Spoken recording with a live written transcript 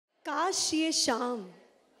काश ये शाम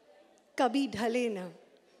कभी ढले ना,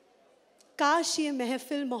 काश ये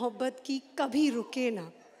महफिल मोहब्बत की कभी रुके ना,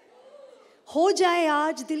 हो जाए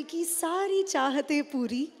आज दिल की सारी चाहतें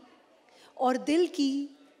पूरी और दिल की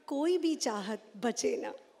कोई भी चाहत बचे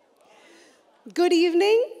ना. Good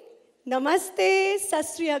evening, namaste, sat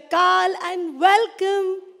sri akal, and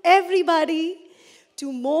welcome everybody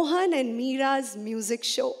to Mohan and Meera's music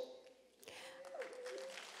show.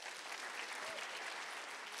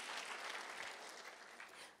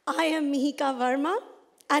 I am Mihika Verma,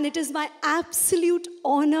 and it is my absolute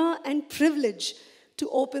honor and privilege to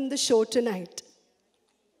open the show tonight.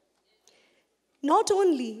 Not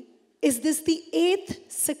only is this the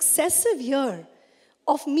 8th successive year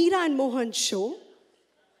of Meera and Mohan's show,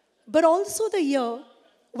 but also the year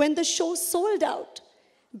when the show sold out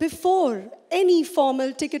before any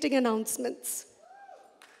formal ticketing announcements.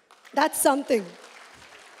 That's something.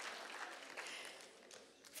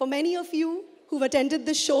 For many of you who've attended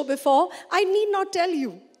this show before, I need not tell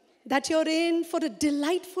you that you're in for a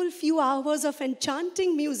delightful few hours of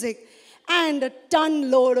enchanting music and a ton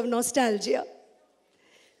load of nostalgia.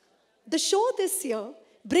 The show this year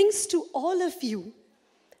brings to all of you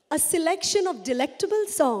a selection of delectable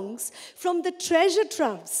songs from the treasure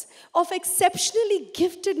troves of exceptionally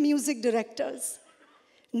gifted music directors,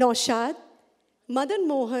 Naushad, Madan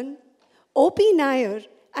Mohan, O.P. Nair,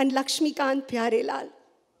 and Lakshmikant Pyarelal.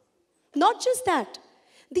 Not just that,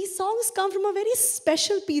 these songs come from a very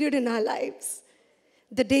special period in our lives.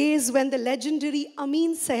 The days when the legendary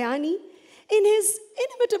Amin Sayani, in his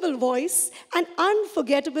inimitable voice and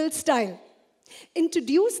unforgettable style,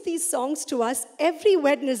 introduced these songs to us every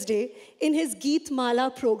Wednesday in his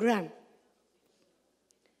Geetmala program.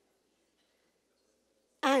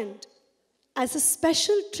 And as a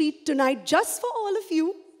special treat tonight, just for all of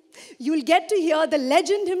you, you'll get to hear the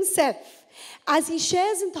legend himself as he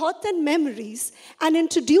shares in thoughts and memories and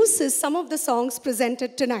introduces some of the songs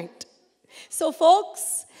presented tonight. So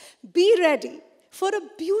folks, be ready for a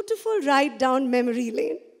beautiful ride down memory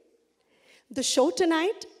lane. The show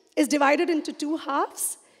tonight is divided into 2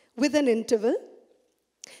 halves with an interval.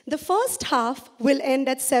 The first half will end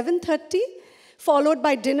at 7:30, followed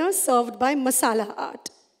by dinner served by Masala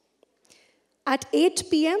Art. At 8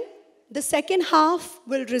 p.m., the second half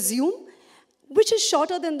will resume, which is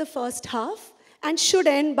shorter than the first half and should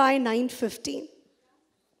end by 9:15.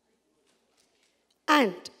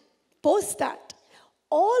 And post that,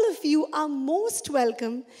 all of you are most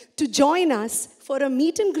welcome to join us for a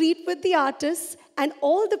meet and greet with the artists and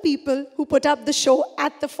all the people who put up the show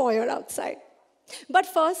at the foyer outside. But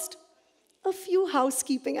first, a few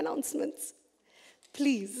housekeeping announcements.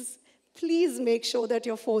 Please make sure that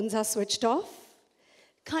your phones are switched off.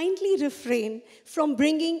 Kindly refrain from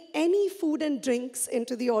bringing any food and drinks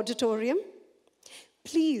into the auditorium.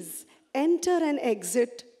 Please enter and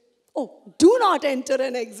exit. Oh, do not enter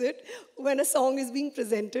and exit when a song is being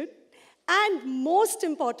presented. And most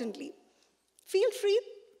importantly, feel free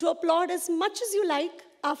to applaud as much as you like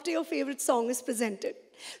after your favorite song is presented.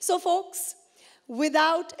 So folks,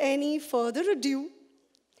 without any further ado,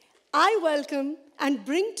 I welcome and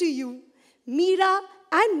bring to you Meera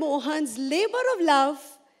and Mohan's labor of love,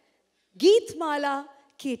 Geetmala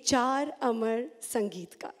ke Chaar Amar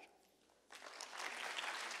Sangeetkaar.